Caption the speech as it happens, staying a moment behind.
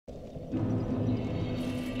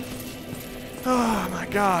Oh my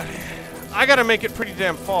god. I gotta make it pretty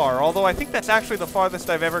damn far, although I think that's actually the farthest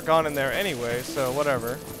I've ever gone in there anyway, so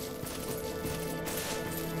whatever.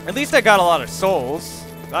 At least I got a lot of souls.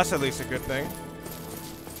 That's at least a good thing.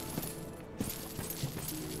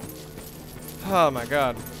 Oh my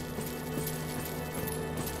god.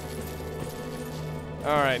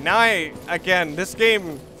 Alright, now again, this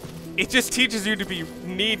game, it just teaches you to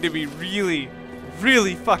need to be really,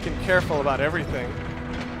 really fucking careful about everything.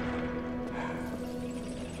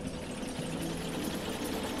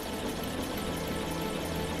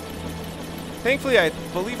 Thankfully, I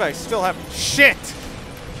believe I still have... Shit!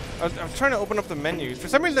 I'm trying to open up the menus. For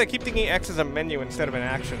some reason, I keep thinking X is a menu instead of an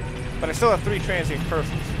action. But I still have 3 transient cursors.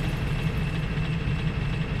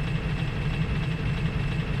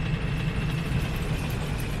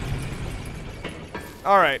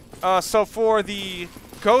 Alright, so for the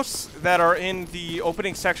ghosts that are in the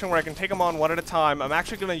opening section where I can take them on one at a time, I'm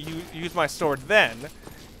actually going to use my sword then.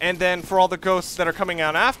 And then for all the ghosts that are coming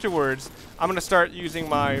out afterwards, I'm going to start using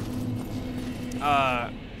my...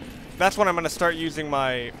 that's when I'm going to start using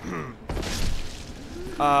my...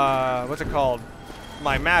 what's it called?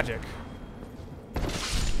 My magic.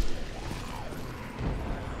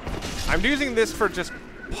 I'm using this for just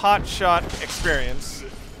pot shot experience.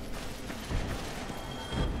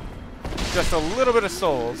 Just a little bit of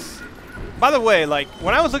souls. By the way, like,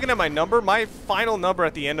 when I was looking at my number, my final number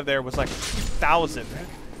at the end of there was like 2,000.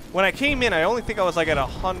 When I came in, I only think I was like at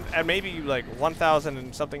 100, at maybe like 1,000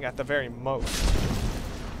 and something at the very most.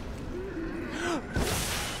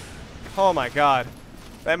 Oh my god.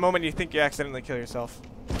 That moment you think you accidentally kill yourself.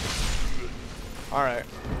 Alright.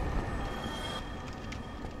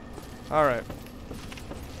 Alright.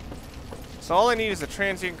 So all I need is a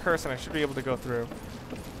transient curse and I should be able to go through.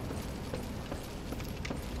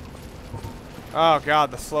 Oh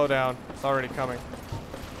god, the slowdown. It's already coming.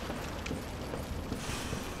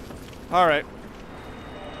 Alright.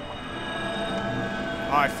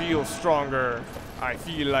 I feel stronger. I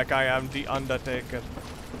feel like I am the Undertaker.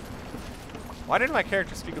 Why didn't my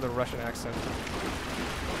character speak with a Russian accent?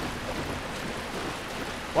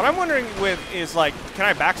 What I'm wondering with is, like, can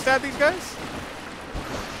I backstab these guys?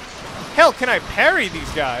 Hell, can I parry these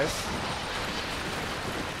guys?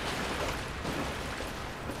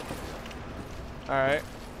 Alright.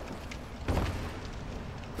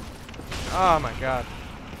 Oh my god.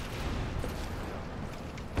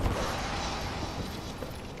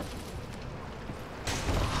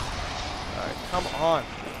 Alright, come on.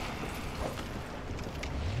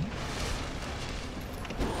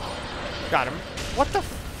 Got him. What the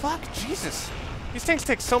fuck? Jesus. These tanks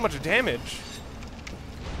take so much damage.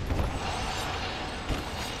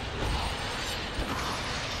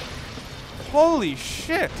 Holy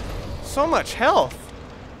shit. So much health.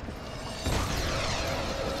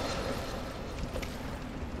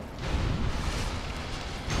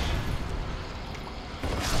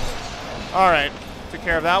 Alright. Took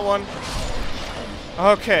care of that one.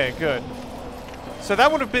 Okay, good. So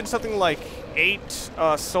that would have been something like 8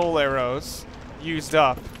 soul arrows used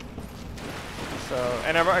up. So,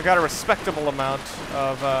 and I got a respectable amount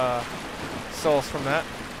of souls from that.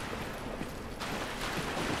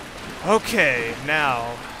 Okay,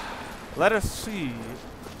 now let us see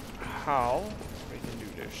how we can do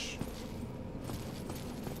this.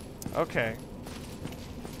 Okay.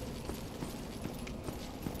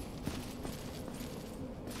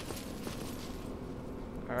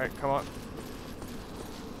 Alright, come on.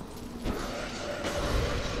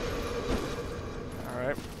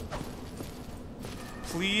 Alright.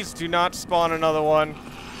 Please do not spawn another one.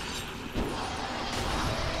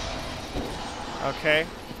 Okay.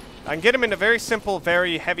 I can get him into very simple,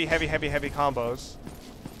 very heavy combos.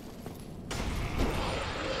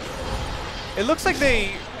 It looks like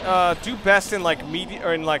they do best in like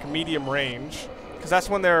medium range, because that's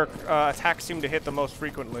when their attacks seem to hit the most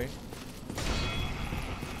frequently.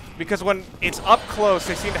 Because when it's up close,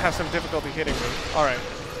 they seem to have some difficulty hitting me. All right,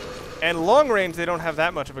 and long range, they don't have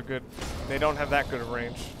that much of a good. They don't have that good of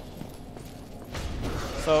range.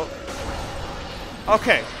 So,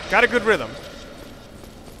 okay, got a good rhythm.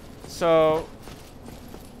 So,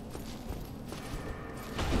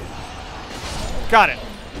 got it.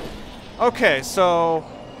 Okay, so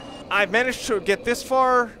I've managed to get this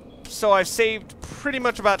far, so I've saved pretty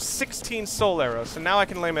much about 16 soul arrows, so now I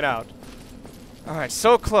can lame it out. Alright,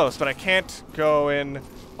 so close, but I can't go in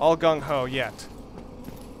all gung-ho yet.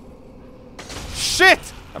 Shit!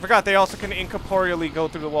 I forgot they also can incorporeally go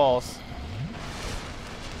through the walls.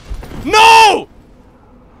 No!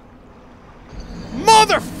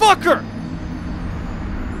 Motherfucker!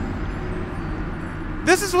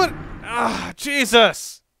 This is what... Ah,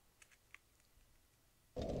 Jesus!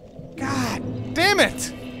 God damn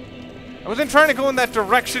it! I wasn't trying to go in that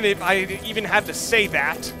direction if I even had to say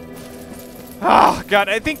that. Oh, God,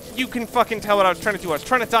 I think you can fucking tell what I was trying to do. I was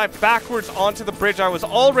trying to dive backwards onto the bridge I was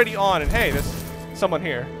already on, and hey, there's someone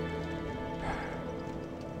here.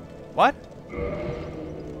 What?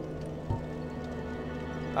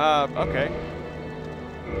 Okay.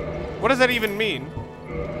 What does that even mean?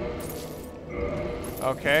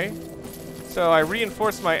 Okay. So I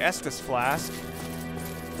reinforced my Estus flask.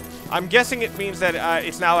 I'm guessing it means that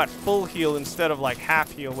it's now at full heal instead of like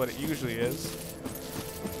half heal, what it usually is.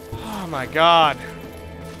 Oh my god.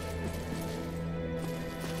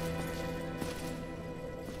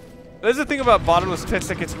 There's the thing about bottomless pits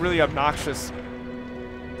that gets really obnoxious.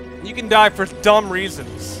 You can die for dumb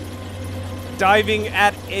reasons. Diving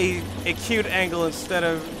at a acute angle instead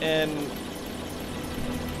of an...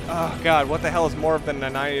 Oh god, what the hell is more than a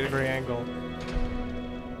 90-degree angle?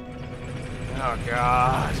 Oh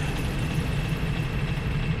god.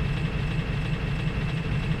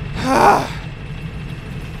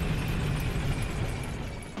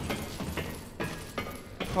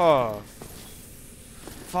 Oh.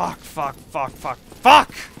 Fuck, fuck, fuck, fuck,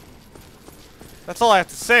 fuck! That's all I have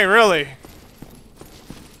to say, really.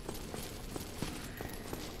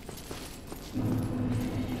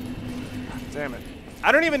 God damn it.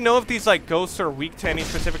 I don't even know if these, like, ghosts are weak to any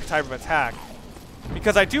specific type of attack.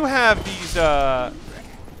 Because I do have these,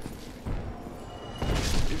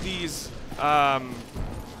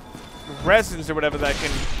 resins or whatever that I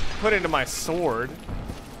can put into my sword.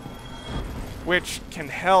 Which can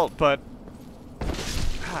help, but...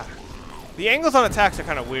 The angles on attacks are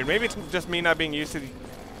kind of weird. Maybe it's just me not being used to the...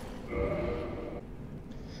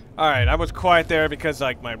 Alright, I was quiet there because,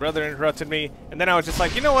 like, my brother interrupted me. And then I was just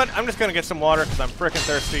like, you know what? I'm just gonna get some water because I'm freaking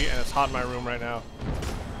thirsty and it's hot in my room right now.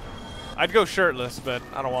 I'd go shirtless, but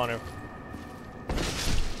I don't want to.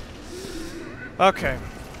 Okay.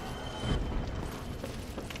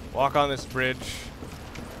 Walk on this bridge.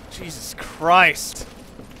 Jesus Christ.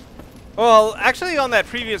 Well, actually on that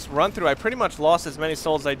previous run-through, I pretty much lost as many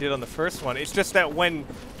souls as I did on the first one. It's just that when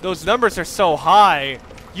those numbers are so high,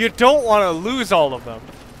 you don't want to lose all of them.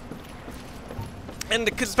 And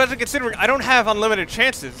especially considering I don't have unlimited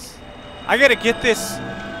chances. I gotta get this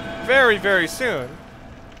very, very soon.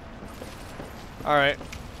 Alright.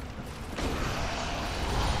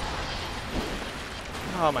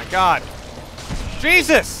 Oh my god.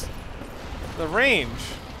 Jesus! The range.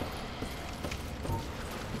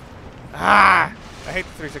 Ah! I hate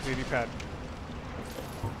the 360 D-pad.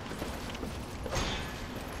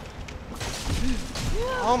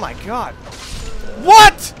 Oh my god.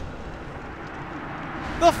 What?!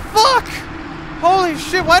 The fuck?! Holy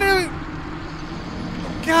shit, why did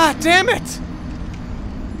we... God damn it!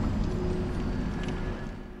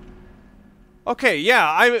 Okay, yeah,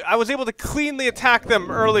 I was able to cleanly attack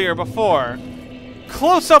them earlier before.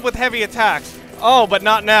 Close up with heavy attacks. Oh, but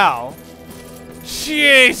not now.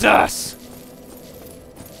 Jesus!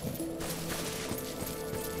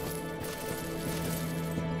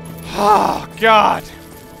 Oh, God.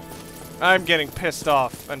 I'm getting pissed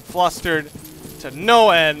off and flustered to no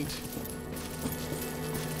end.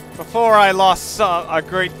 Before I lost a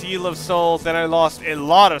great deal of souls, then I lost a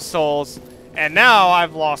lot of souls, and now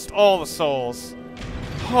I've lost all the souls.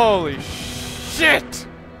 Holy shit!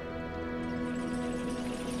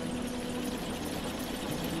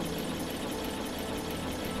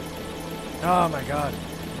 Oh my god.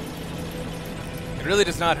 It really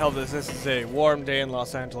does not help that this is a warm day in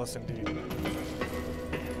Los Angeles indeed.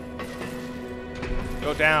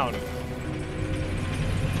 Go down.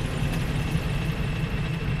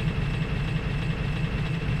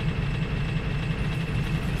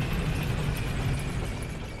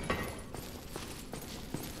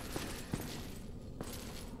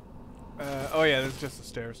 Oh yeah, this is just the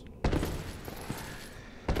stairs.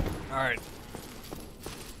 Alright.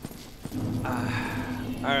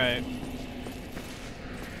 Alright.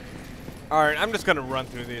 Alright, I'm just gonna run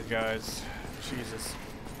through these guys. Jesus.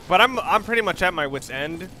 But I'm pretty much at my wit's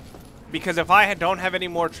end. Because if I don't have any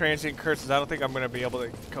more transient curses, I don't think I'm gonna be able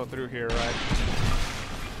to go through here, right?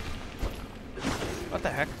 What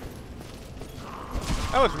the heck?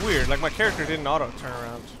 That was weird, like my character didn't auto turn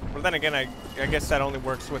around. But then again, I guess that only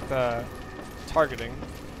works with targeting.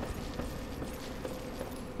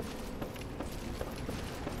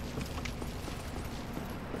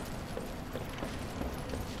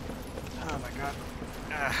 Oh my god.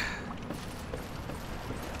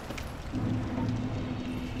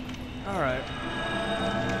 Alright.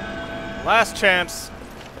 Last chance.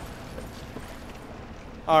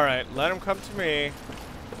 Alright, let him come to me.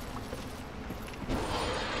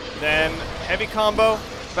 Then, heavy combo.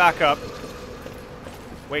 Back up.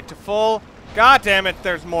 Wait to full. God damn it,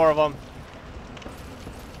 there's more of them.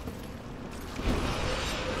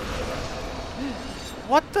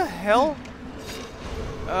 What the hell?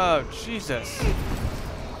 Oh, Jesus.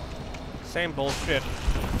 Same bullshit.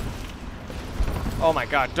 Oh my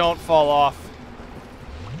god, don't fall off.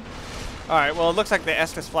 Alright, well, it looks like the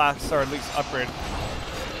Estus flasks are at least upgraded.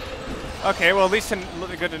 Okay, well, at least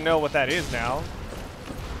good to know what that is now.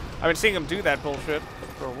 I've been seeing them do that bullshit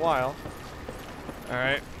for a while.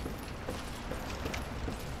 Alright.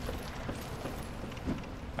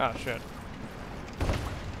 Oh, shit.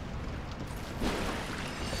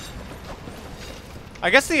 I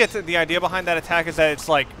guess the idea behind that attack is that it's,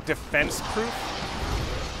 like, defense-proof.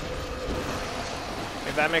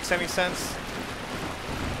 If that makes any sense.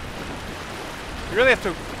 You really have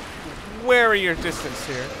to vary your distance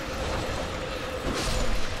here.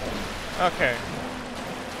 Okay.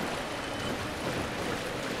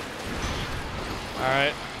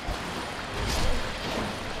 Alright.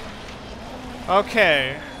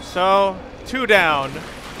 Okay, so 2 down.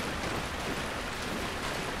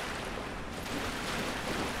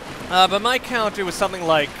 But my count, it was something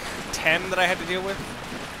like 10 that I had to deal with.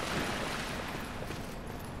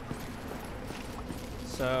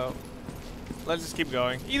 So, let's just keep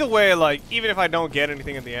going. Either way, like, even if I don't get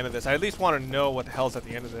anything at the end of this, I at least want to know what the hell's at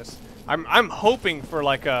the end of this. I'm hoping for,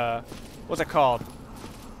 like, a... What's it called?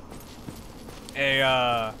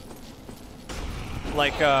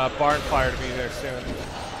 Like a barn fire to be there soon.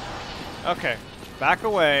 Okay. Back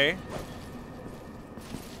away.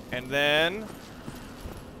 And then...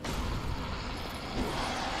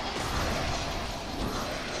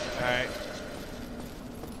 Alright.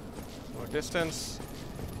 More distance.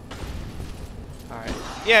 Alright.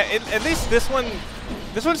 Yeah, at least this one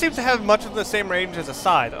seems to have much of the same range as a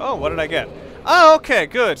scythe. Oh, what did I get? Oh, okay,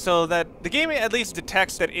 good. So that the game at least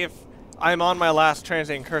detects that if I'm on my last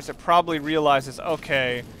transient curse, it probably realizes,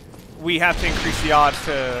 okay, we have to increase the odds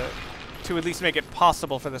to at least make it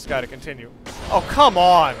possible for this guy to continue. Oh, come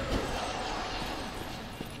on!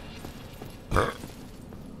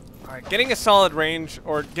 Alright, getting a solid range,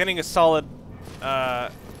 or getting a solid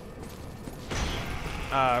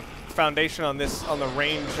foundation on this, on the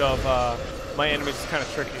range of my enemies is kind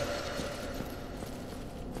of tricky.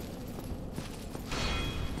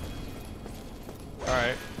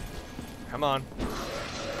 Alright. Come on.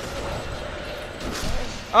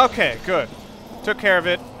 Okay, good. Took care of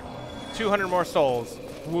it. 200 more souls.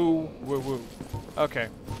 Woo, woo, woo. Okay.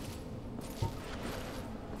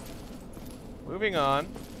 Moving on.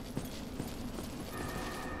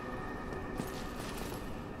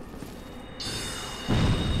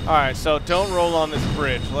 Alright, so don't roll on this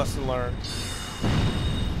bridge. Lesson learned.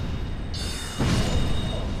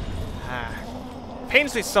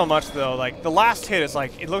 Pains me so much, though. Like, the last hit is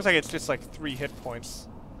like, it looks like it's just like 3 hit points.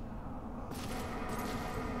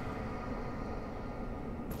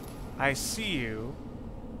 I see you,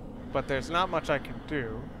 but there's not much I can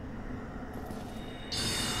do.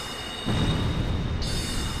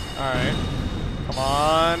 Alright. Come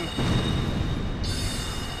on.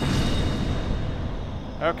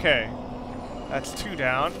 Okay. That's 2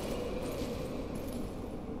 down.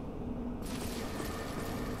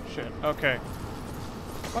 Shit. Okay.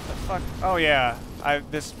 What the fuck? Oh yeah.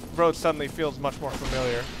 This road suddenly feels much more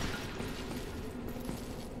familiar.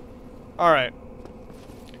 Alright.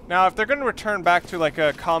 Now, if they're going to return back to, like,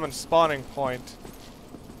 a common spawning point...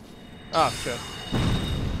 Oh, shit.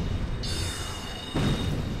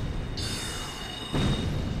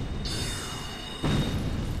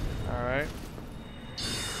 Alright.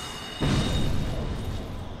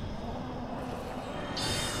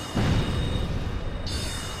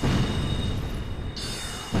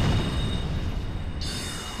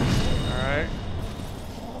 Alright.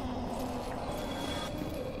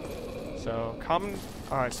 So, common...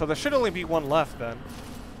 Alright, so there should only be 1 left, then.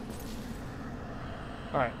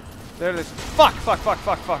 Alright. There it is. Fuck, fuck, fuck,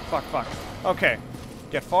 fuck, fuck, fuck, fuck. Okay.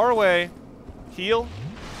 Get far away. Heal.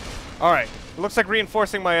 Alright. Looks like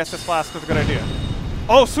reinforcing my SS flask was a good idea.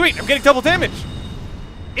 Oh, sweet! I'm getting double damage!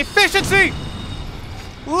 Efficiency!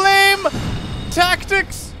 Lame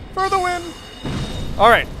tactics for the win!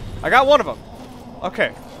 Alright. I got 1 of them.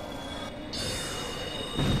 Okay.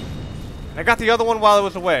 I got the other one while it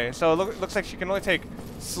was away, so it looks like she can only take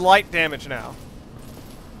slight damage now.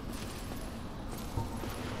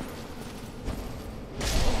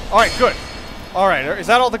 Alright, good. Alright, is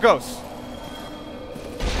that all the ghosts?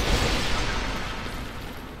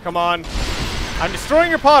 Come on. I'm destroying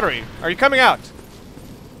your pottery. Are you coming out?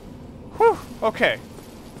 Whew, okay.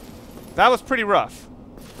 That was pretty rough.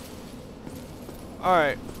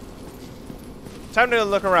 Alright. Time to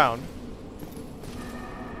look around.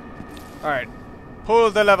 Alright.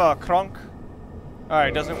 Pull the lever, Kronk.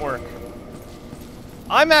 Alright, doesn't work.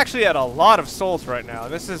 I'm actually at a lot of souls right now.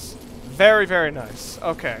 This is very, very nice.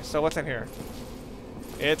 Okay, so what's in here?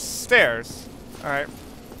 It's stairs. Alright.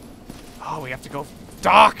 Oh, we have to go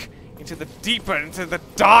dark into the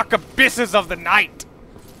dark abysses of the night.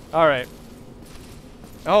 Alright.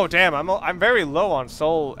 Oh, damn, I'm very low on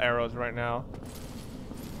soul arrows right now.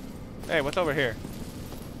 Hey, what's over here?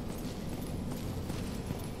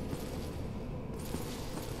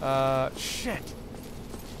 Shit.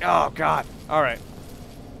 Oh, God. Alright.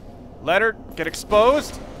 Let her get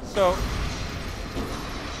exposed. So...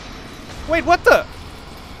 Wait, what the?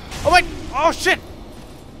 Oh, my... Oh, shit!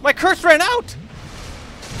 My curse ran out!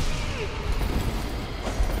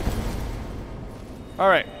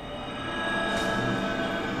 Alright.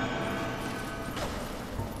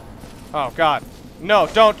 Oh, God. No,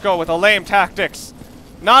 don't go with the lame tactics.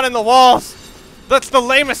 Not in the walls. That's the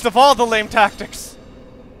lamest of all the lame tactics.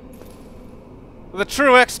 The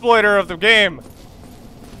true exploiter of the game.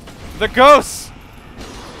 The ghosts.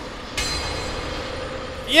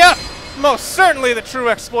 Yep, most certainly the true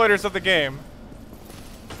exploiters of the game.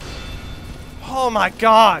 Oh my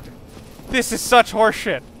God. This is such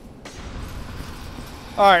horseshit.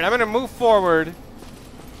 Alright, I'm gonna move forward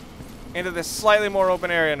into this slightly more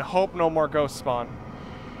open area and hope no more ghosts spawn.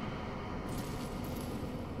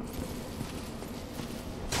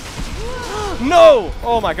 No!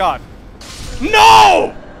 Oh my God.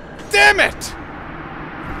 No! Damn it!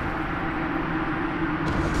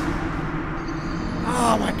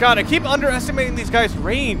 Oh my God, I keep underestimating these guys'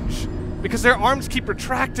 range because their arms keep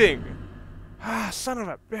retracting. Ah, son of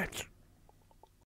a bitch.